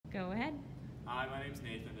my name's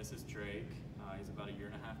Nathan, this is Drake. He's about a 1.5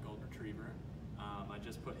 year golden retriever. I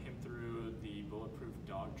just put him through the Bulletproof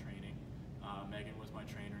Dog Training. Megan was my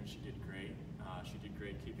trainer and she did great. She did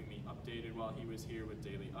great keeping me updated while he was here with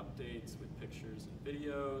daily updates, with pictures and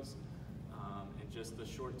videos. And just the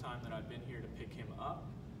short time that I've been here to pick him up,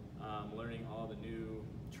 learning all the new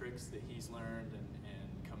tricks that he's learned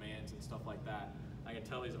and commands and stuff like that, I can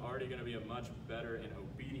tell he's already going to be a much better and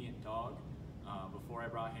obedient dog. Before I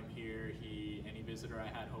brought him here, any visitor I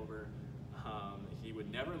had over, he would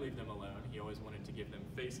never leave them alone. He always wanted to give them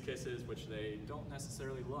face kisses, which they don't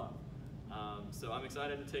necessarily love. So I'm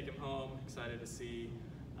excited to take him home, excited to see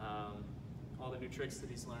all the new tricks that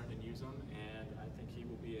he's learned and use them, and I think he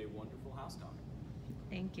will be a wonderful house dog.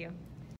 Thank you.